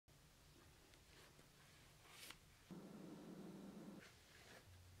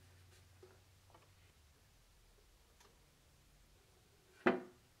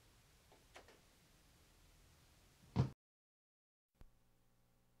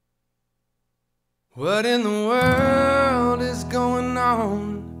What in the world is going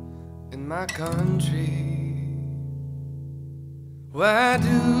on in my country? Why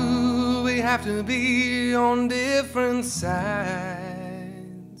do we have to be on different sides?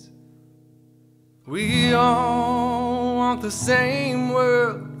 We all want the same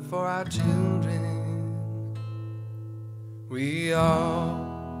world for our children. We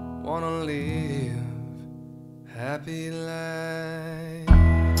all want to live happy lives.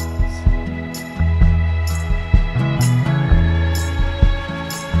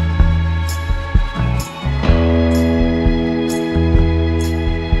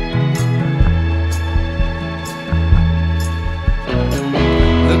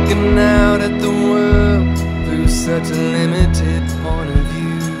 Looking out at the world through such a limited point of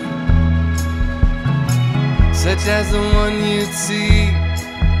view, such as the one you'd see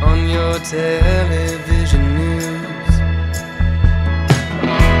on your television news.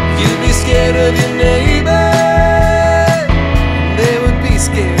 You'd be scared of your neighbor, and they would be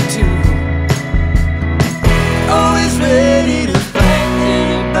scared too. Always ready to fight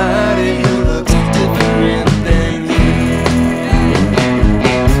anybody who looks different than you.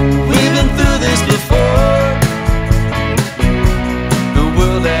 We've been through this before, the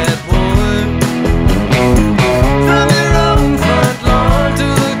world at war. From your own front lawn to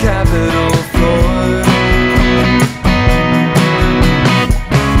the Capitol floor,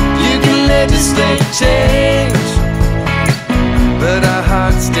 you can legislate change, but our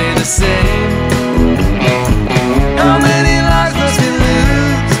hearts stay the same. How many lives must we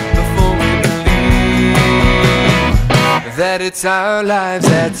lose before we believe that it's our lives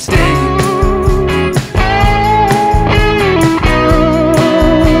at stake?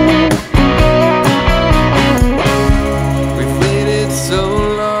 We've waited so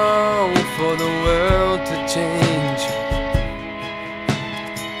long for the world to change,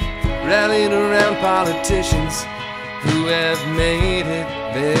 rallied around politicians who have made it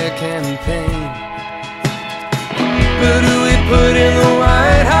their campaign. But who we put in the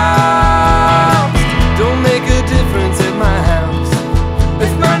White House don't make a difference at my house.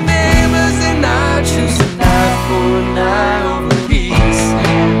 If my neighbors and I choose to die for an eye over peace.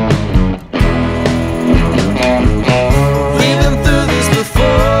 We've been through this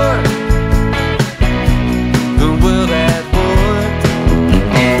before, the world at war.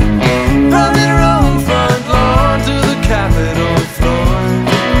 From your own front lawn to the Capitol floor,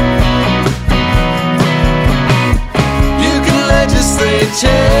 legislate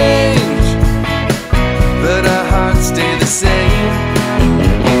change, but our hearts stay the same.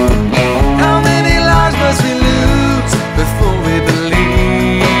 How many lives must we lose before we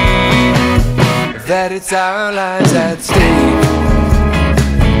believe that it's our lives at stake?